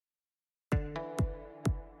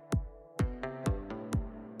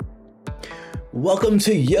Welcome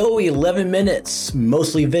to Yo-11 Minutes,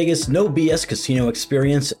 mostly Vegas, no BS casino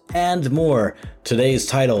experience, and more. Today's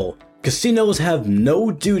title, Casinos Have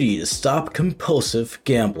No Duty to Stop Compulsive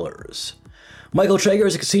Gamblers. Michael Traeger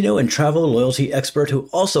is a casino and travel loyalty expert who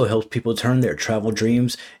also helps people turn their travel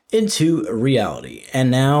dreams into reality. And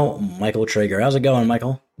now, Michael Traeger. How's it going,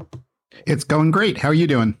 Michael? It's going great. How are you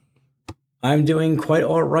doing? I'm doing quite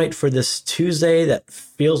all right for this Tuesday that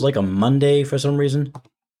feels like a Monday for some reason.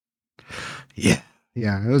 Yeah.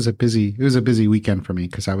 It was a busy weekend for me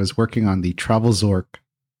because I was working on the travel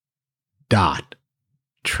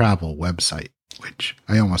website, which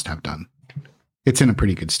I almost have done. It's in a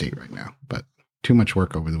pretty good state right now, but too much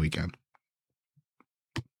work over the weekend.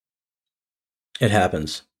 It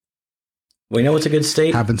happens. We know it's a good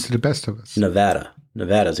state. Happens to the best of us. Nevada.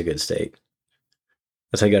 Nevada's a good state.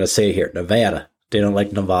 That's how you got to say it here. Nevada. They don't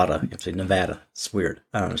like Nevada. You have to say Nevada. It's weird.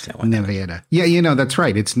 I don't understand why. Nevada. Yeah, that's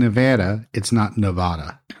right. It's Nevada. It's not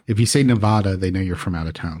Nevada. If you say Nevada, they know you're from out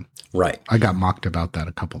of town. Right. I got mocked about that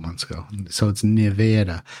a couple months ago. So it's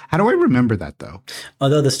Nevada. How do I remember that, though?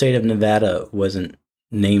 Although the state of Nevada wasn't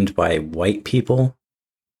named by white people,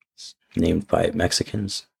 it's named by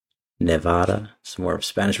Mexicans. Nevada. It's more of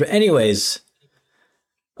Spanish. But anyways,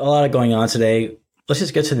 a lot of going on today. Let's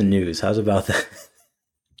just get to the news. How's about that?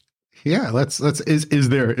 Yeah, is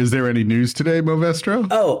there any news today, Movestro?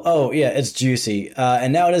 Oh, yeah, it's juicy.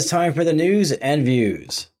 And now it is time for the news and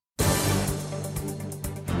views.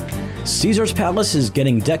 Caesar's Palace is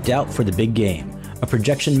getting decked out for the big game. A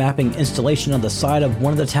projection mapping installation on the side of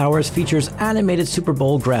one of the towers features animated Super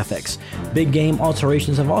Bowl graphics. Big game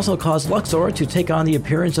alterations have also caused Luxor to take on the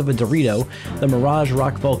appearance of a Dorito, the Mirage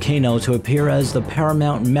Rock Volcano to appear as the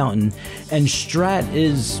Paramount Mountain, and Strat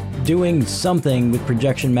is doing something with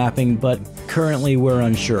projection mapping, but currently we're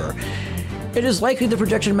unsure. It is likely the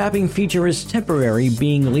projection mapping feature is temporary,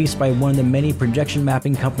 being leased by one of the many projection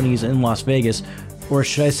mapping companies in Las Vegas, or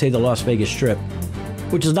should I say the Las Vegas Strip,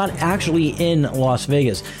 which is not actually in Las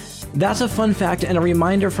Vegas. That's a fun fact and a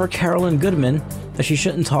reminder for Carolyn Goodman that she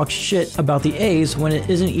shouldn't talk shit about the A's when it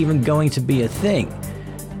isn't even going to be a thing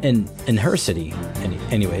in her city.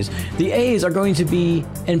 Anyways, the A's are going to be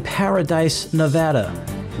in Paradise, Nevada,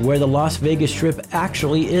 where the Las Vegas Strip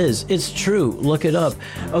actually is. It's true. Look it up.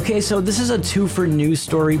 Okay, so this is a two-for news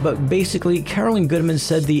story, but basically Carolyn Goodman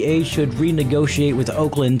said the A's should renegotiate with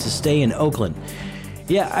Oakland to stay in Oakland.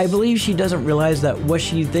 Yeah, I believe she doesn't realize that what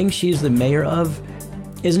she thinks she's the mayor of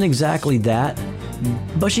isn't exactly that,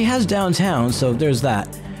 but she has downtown, so there's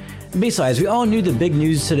that. Besides, we all knew the big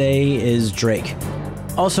news today is Drake.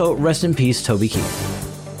 Also, rest in peace, Toby Keith.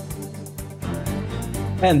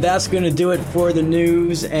 And that's going to do it for the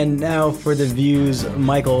news, and now for the views.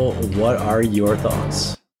 Michael, what are your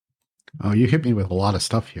thoughts? Oh, you hit me with a lot of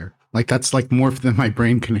stuff here. That's more than my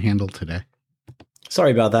brain can handle today.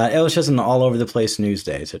 Sorry about that. It was just an all-over-the-place news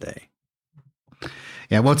day today.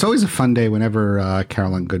 Yeah, well, it's always a fun day whenever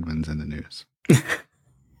Carolyn Goodman's in the news.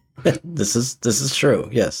 This is true.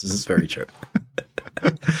 Yes, this is very true.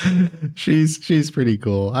 She's pretty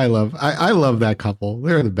cool. I love that couple.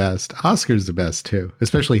 They're the best. Oscar's the best too,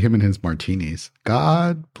 especially him and his martinis.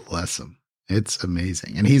 God bless him. It's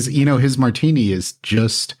amazing. And his martini is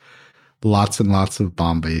just lots and lots of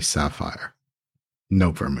Bombay Sapphire.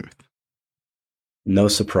 No vermouth. No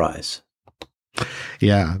surprise.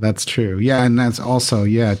 Yeah, that's true. Yeah, and that's also,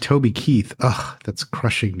 Toby Keith. Ugh, that's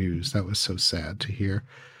crushing news. That was so sad to hear.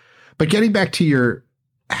 But getting back to your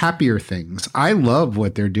happier things, I love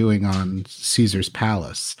what they're doing on Caesar's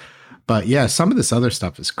Palace. But yeah, some of this other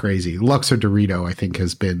stuff is crazy. Luxor Dorito, I think,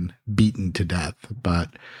 has been beaten to death.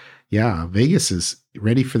 But yeah, Vegas is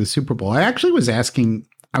ready for the Super Bowl. I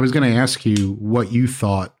was going to ask you what you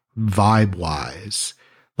thought vibe-wise,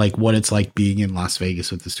 like what it's like being in Las Vegas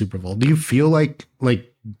with the Super Bowl. Do you feel like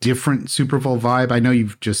different Super Bowl vibe? I know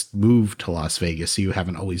you've just moved to Las Vegas, so you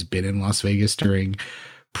haven't always been in Las Vegas during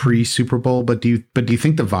pre-Super Bowl, but do you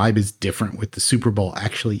think the vibe is different with the Super Bowl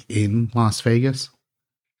actually in Las Vegas?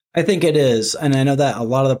 I think it is. And I know that a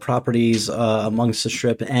lot of the properties amongst the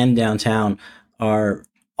Strip and downtown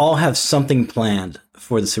all have something planned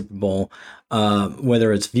for the Super Bowl,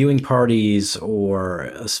 whether it's viewing parties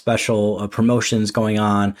or special promotions going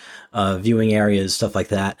on, viewing areas, stuff like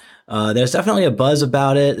that. There's definitely a buzz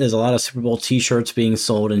about it. There's a lot of Super Bowl t-shirts being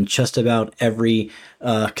sold in just about every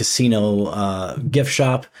casino gift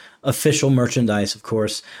shop, official merchandise, of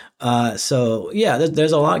course. So yeah,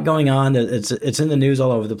 there's a lot going on. It's in the news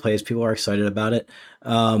all over the place. People are excited about it.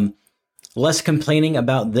 Less complaining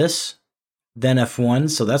about this than F1,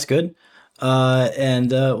 so that's good.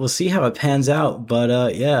 And we'll see how it pans out.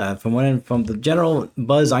 But yeah, from the general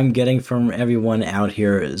buzz I'm getting from everyone out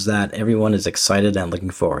here is that everyone is excited and looking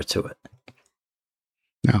forward to it.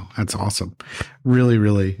 No, that's awesome. Really,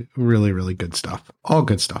 really, really, really good stuff. All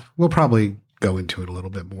good stuff. We'll probably go into it a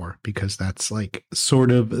little bit more because that's like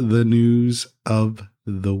sort of the news of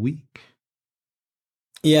the week.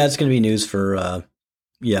 Yeah, it's going to be news for,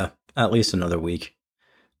 at least another week.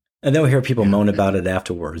 And then we'll hear people moan about it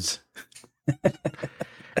afterwards.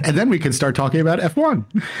 And then we can start talking about F1.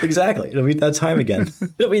 Exactly. It'll be that time again.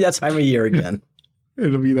 It'll be that time of year again.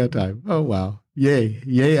 It'll be that time. Oh, wow. Yay.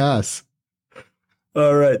 Yay us.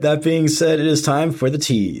 All right. That being said, it is time for the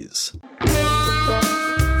tease.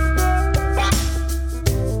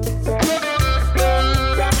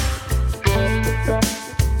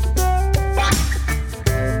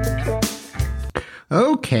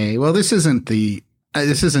 Okay. Well, this isn't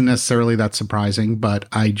necessarily that surprising, but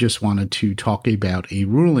I just wanted to talk about a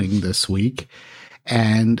ruling this week.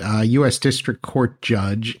 And a U.S. District Court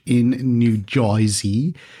judge in New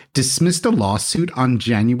Jersey dismissed a lawsuit on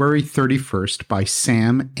January 31st by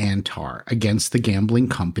Sam Antar against the gambling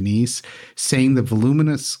companies, saying the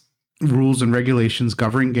voluminous rules and regulations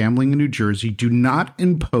governing gambling in New Jersey do not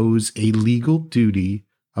impose a legal duty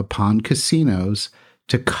upon casinos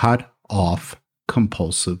to cut off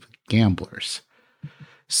compulsive gamblers.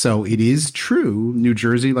 So it is true, New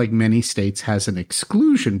Jersey, like many states, has an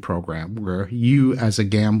exclusion program where you as a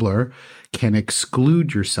gambler can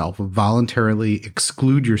exclude yourself, voluntarily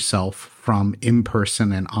exclude yourself from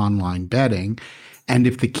in-person and online betting. And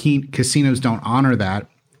if the casinos don't honor that,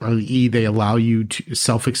 i.e. they allow you to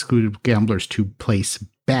self-excluded gamblers to place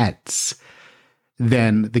bets,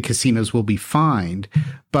 then the casinos will be fined.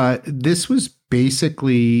 But this was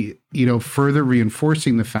basically, further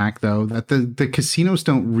reinforcing the fact, though, that the casinos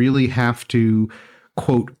don't really have to,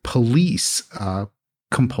 quote, police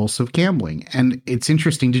compulsive gambling. And it's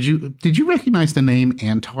interesting. Did you recognize the name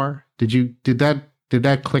Antar? Did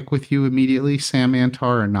that click with you immediately, Sam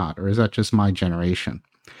Antar, or not? Or is that just my generation?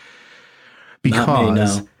 Because not me, no.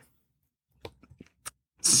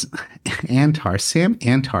 Sam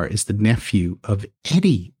Antar is the nephew of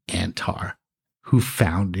Eddie Antar, who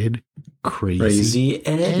founded Crazy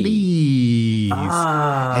Eddie's.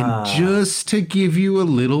 And just to give you a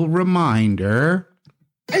little reminder,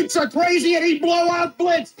 it's a Crazy Eddie blowout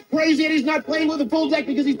blitz. Crazy Eddie's not playing with a full deck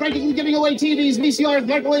because he's practically giving away TVs, VCRs,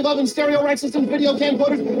 microwave ovens, stereo rack systems, video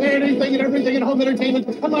camcorders, and anything and everything in home entertainment,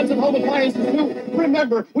 and lots of home appliances too.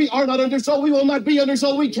 Remember, we are not undersold, we will not be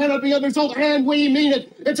undersold, we cannot be undersold, and we mean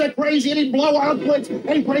it. It's a Crazy Eddie blowout blitz,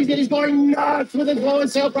 and Crazy Eddie's going nuts with his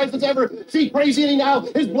lowest sale prices ever. See Crazy Eddie now,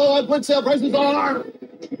 his blowout blitz sale prices are...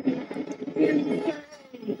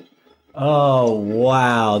 Oh,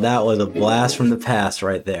 wow. That was a blast from the past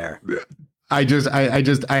right there. I had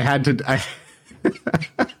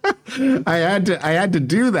to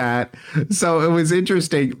do that. So it was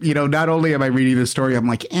interesting. Not only am I reading the story, I'm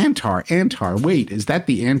like, Antar, wait, is that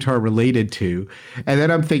the Antar related to? And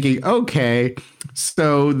then I'm thinking, okay,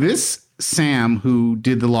 so this Sam who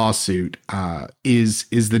did the lawsuit is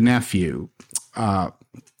the nephew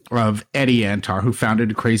of Eddie Antar, who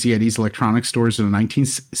founded Crazy Eddie's electronic stores in the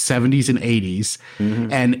 1970s and 80s.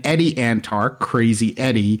 Mm-hmm. And Eddie Antar, Crazy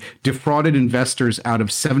Eddie, defrauded investors out of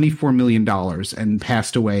 $74 million and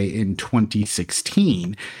passed away in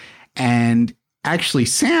 2016. And actually,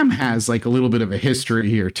 Sam has like a little bit of a history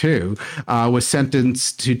here too. Was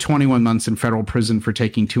sentenced to 21 months in federal prison for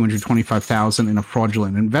taking $225,000 in a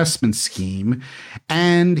fraudulent investment scheme,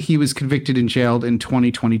 and he was convicted and jailed in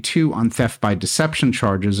 2022 on theft by deception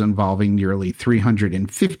charges involving nearly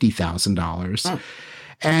 $350,000. Oh.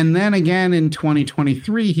 And then again in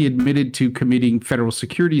 2023, he admitted to committing federal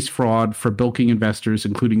securities fraud for bilking investors,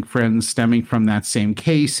 including friends, stemming from that same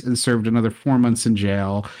case, and served another 4 months in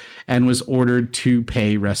jail and was ordered to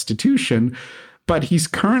pay restitution. But he's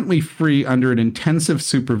currently free under an intensive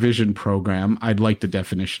supervision program. I'd like the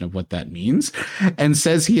definition of what that means. And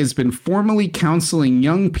says he has been formally counseling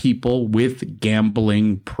young people with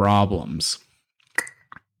gambling problems.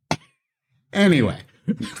 Anyway,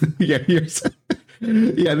 that's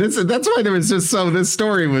why there was just this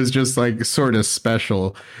story was just like sort of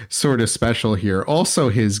special here. Also,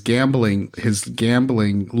 his gambling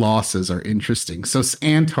losses are interesting. So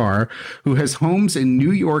Antar, who has homes in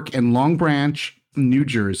New York and Long Branch, New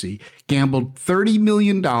Jersey, gambled $30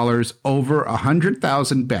 million over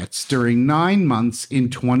 100,000 bets during 9 months in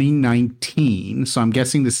 2019. So I'm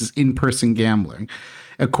guessing this is in-person gambling,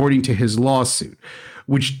 according to his lawsuit.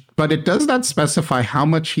 But it does not specify how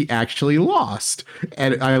much he actually lost.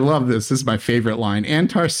 And I love this. This is my favorite line.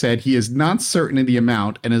 Antar said he is not certain of the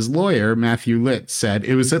amount, and his lawyer, Matthew Litt, said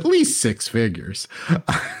it was at least six figures.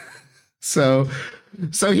 So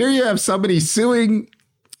here you have somebody suing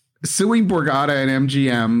Borgata and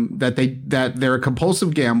MGM that they're a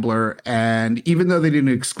compulsive gambler, and even though they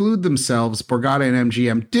didn't exclude themselves, Borgata and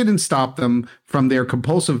MGM didn't stop them from their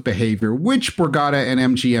compulsive behavior, which Borgata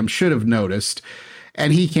and MGM should have noticed.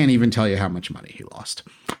 And he can't even tell you how much money he lost.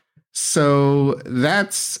 So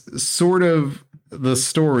that's sort of the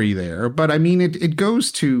story there. But I mean, it goes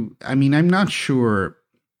to, I mean, I'm not sure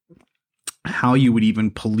how you would even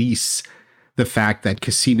police the fact that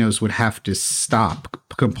casinos would have to stop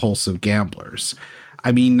compulsive gamblers.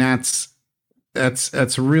 I mean, that's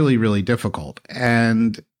really, really difficult.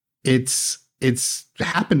 And it's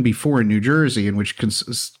happened before in New Jersey, in which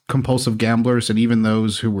compulsive gamblers and even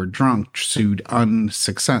those who were drunk sued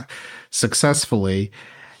successfully.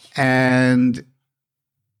 And,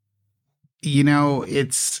 you know,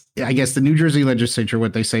 I guess the New Jersey legislature,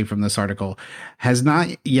 what they say from this article, has not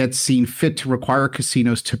yet seen fit to require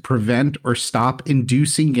casinos to prevent or stop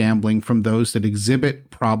inducing gambling from those that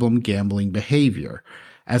exhibit problem gambling behavior.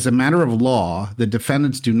 As a matter of law, the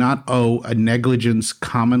defendants do not owe a negligence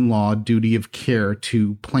common law duty of care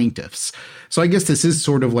to plaintiffs. So I guess this is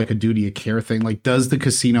sort of like a duty of care thing. Like, does the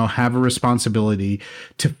casino have a responsibility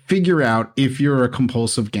to figure out if you're a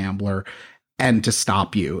compulsive gambler and to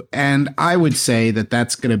stop you? And I would say that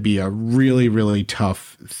that's going to be a really, really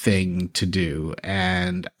tough thing to do.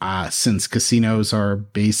 And since casinos are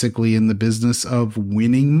basically in the business of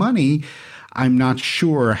winning money, I'm not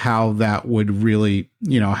sure how that would really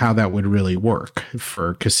work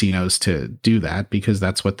for casinos to do that, because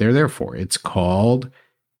that's what they're there for. It's called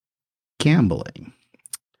gambling.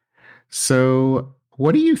 So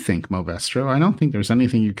what do you think, Movestro? I don't think there's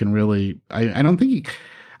anything you can really, I don't think,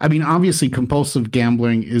 I mean, obviously compulsive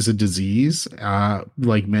gambling is a disease,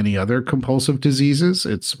 like many other compulsive diseases.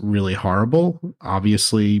 It's really horrible.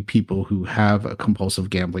 Obviously, people who have a compulsive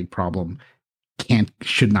gambling problem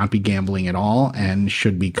should not be gambling at all and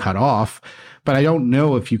should be cut off. But I don't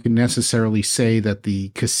know if you can necessarily say that the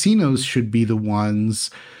casinos should be the ones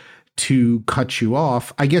to cut you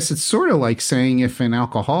off. I guess it's sort of like saying if an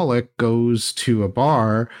alcoholic goes to a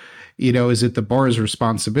bar, you know, is it the bar's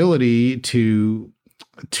responsibility to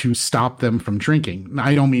stop them from drinking?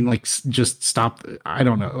 I don't mean like just stop. I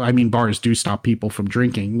don't know. I mean, bars do stop people from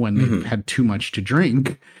drinking when they had too much to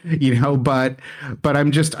drink, you know, but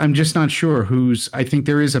I'm just not sure I think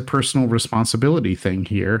there is a personal responsibility thing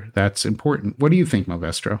here that's important. What do you think,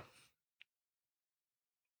 Movestro?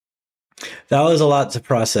 That was a lot to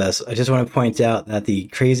process. I just want to point out that the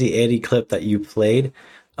Crazy Eddie clip that you played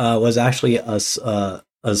was actually an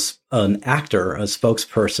actor, a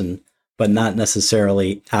spokesperson, but not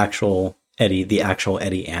necessarily the actual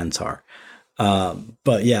Eddie Antar.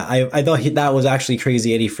 But yeah, I thought that was actually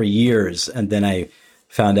Crazy Eddie for years. And then I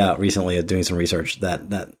found out recently doing some research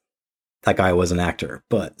that guy was an actor,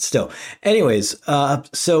 but still. Anyways,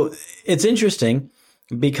 so it's interesting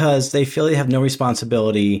because they feel they have no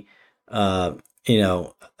responsibility, you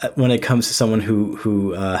know, when it comes to someone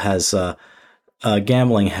who has a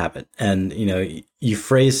gambling habit. And, you know, you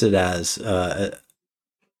phrased it as a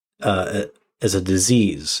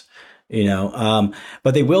disease, you know,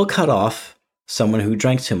 but they will cut off someone who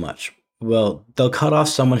drank too much. Well, they'll cut off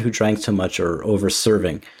someone who drank too much or over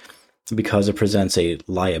serving because it presents a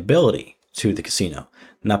liability to the casino,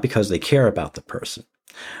 not because they care about the person.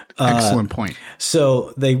 Excellent point.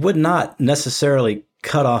 So they would not necessarily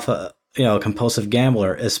cut off a compulsive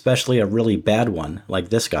gambler, especially a really bad one like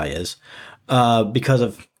this guy is, because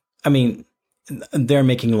of, I mean, they're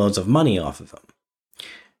making loads of money off of him.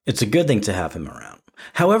 It's a good thing to have him around.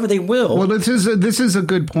 However, they will. Well, this is a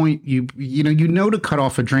good point. You know to cut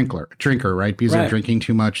off a drinker, right? Because they're drinking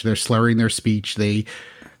too much. They're slurring their speech. They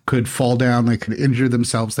could fall down. They could injure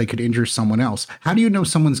themselves. They could injure someone else. How do you know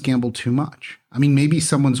someone's gambled too much? I mean, maybe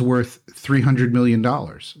someone's worth $300 million.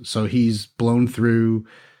 So he's blown through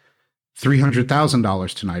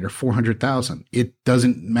 $300,000 tonight or $400,000. It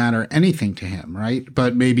doesn't matter anything to him, right?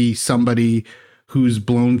 But maybe somebody who's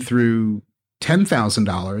blown through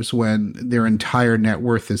 $10,000 when their entire net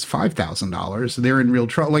worth is $5,000, they're in real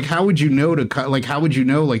trouble. Like, how would you know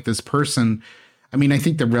like this person? I mean, I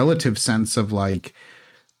think the relative sense of like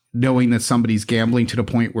knowing that somebody's gambling to the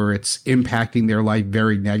point where it's impacting their life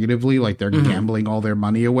very negatively, like they're gambling all their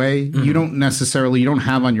money away. You don't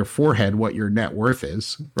have on your forehead what your net worth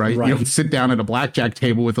is, right? You don't sit down at a blackjack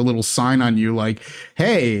table with a little sign on you like,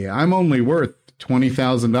 hey, I'm only worth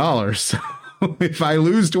 $20,000. So if I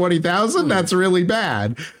lose 20,000, that's really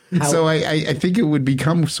bad. So I think it would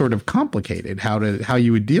become sort of complicated how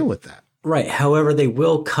you would deal with that. Right. However, they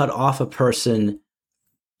will cut off a person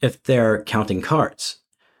if they're counting cards,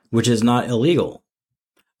 which is not illegal,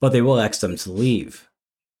 but they will ask them to leave.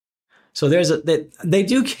 So they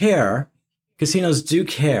do care. Casinos do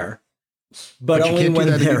care, but only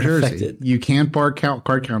when they're affected. You can't bar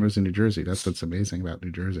card counters in New Jersey. That's what's amazing about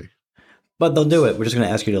New Jersey. But they'll do it. We're just going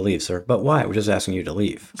to ask you to leave, sir. But why? We're just asking you to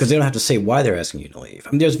leave. Because they don't have to say why they're asking you to leave. I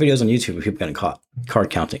mean, there's videos on YouTube of people getting caught card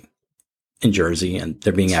counting in Jersey, and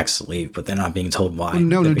they're being asked to leave, but they're not being told why.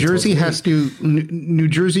 No, New Jersey has to. New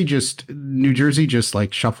Jersey just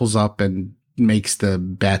like shuffles up and makes the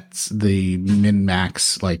bets, the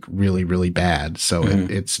min-max, like really, really bad. So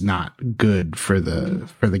it's not good for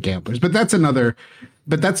the gamblers. But that's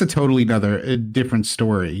a totally different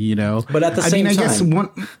story, you know. But at the same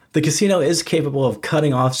time, the casino is capable of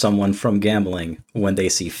cutting off someone from gambling when they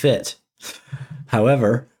see fit.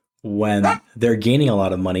 However, when they're gaining a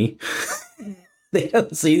lot of money, they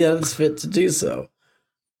don't see that it's fit to do so.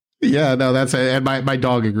 Yeah, no, and my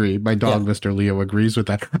dog agreed. My dog, Mr. Leo, agrees with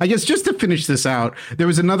that. I guess just to finish this out, there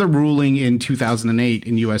was another ruling in 2008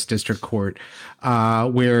 in U.S. District Court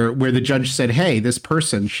where the judge said, hey, this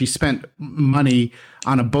person, she spent money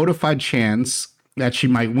on a bona fide chance that she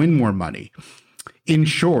might win more money. In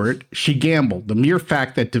short, she gambled. The mere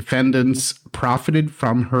fact that defendants profited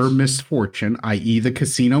from her misfortune, i.e. the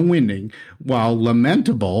casino winning, while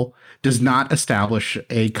lamentable, does not establish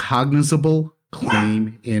a cognizable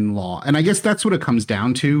claim in law. And I guess that's what it comes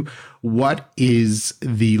down to. What is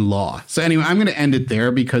the law? So anyway, I'm going to end it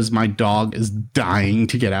there because my dog is dying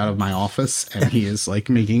to get out of my office and he is like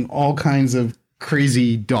making all kinds of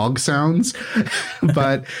crazy dog sounds.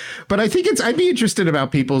 but I think I'd be interested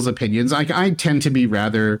about people's opinions. I tend to be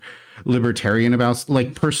rather libertarian about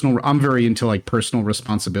like I'm very into like personal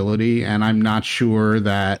responsibility, and I'm not sure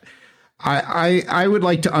that I would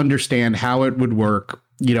like to understand how it would work,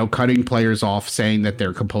 you know, cutting players off, saying that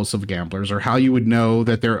they're compulsive gamblers, or how you would know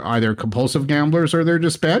that they're either compulsive gamblers or they're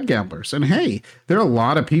just bad gamblers. And hey, there are a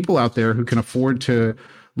lot of people out there who can afford to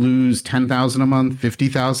lose $10,000 a month,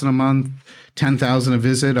 $50,000 a month, $10,000 a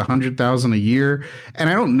visit, $100,000 a year. And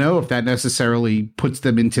I don't know if that necessarily puts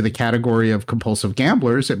them into the category of compulsive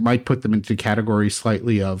gamblers. It might put them into the category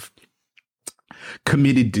slightly of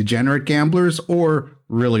committed degenerate gamblers or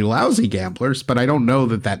really lousy gamblers, but I don't know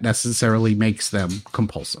that necessarily makes them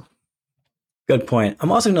compulsive. Good point.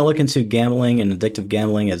 I'm also going to look into gambling and addictive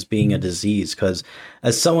gambling as being a disease, because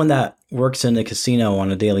as someone that works in a casino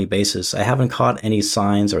on a daily basis, I haven't caught any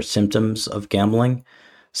signs or symptoms of gambling.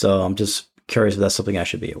 So I'm just curious if that's something I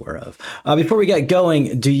should be aware of. Before we get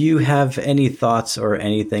going, do you have any thoughts or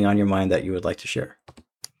anything on your mind that you would like to share?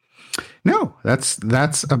 No,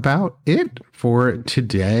 that's about it for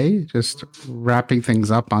today. Just wrapping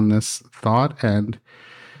things up on this thought and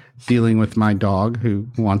dealing with my dog who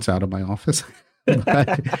wants out of my office.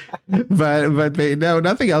 but no,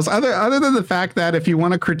 nothing else other than the fact that if you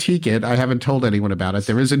want to critique it, I haven't told anyone about it.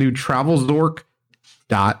 There is a new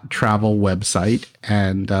TravelZork.travel website,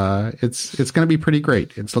 and it's going to be pretty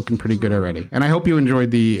great. It's looking pretty good already. And I hope you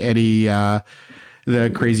enjoyed the Eddie,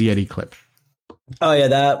 the Crazy Eddie clip. Oh yeah,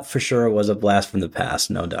 that for sure was a blast from the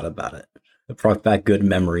past, no doubt about it. It brought back good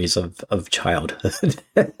memories of childhood.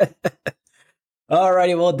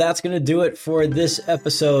 Alrighty, well, that's going to do it for this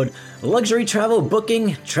episode. Luxury travel booking,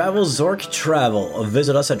 TravelZork Travel.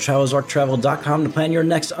 Visit us at travelzorktravel.com to plan your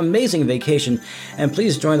next amazing vacation, and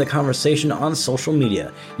please join the conversation on social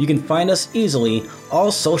media. You can find us easily.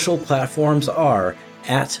 All social platforms are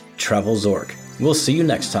at TravelZork. We'll see you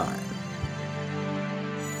next time.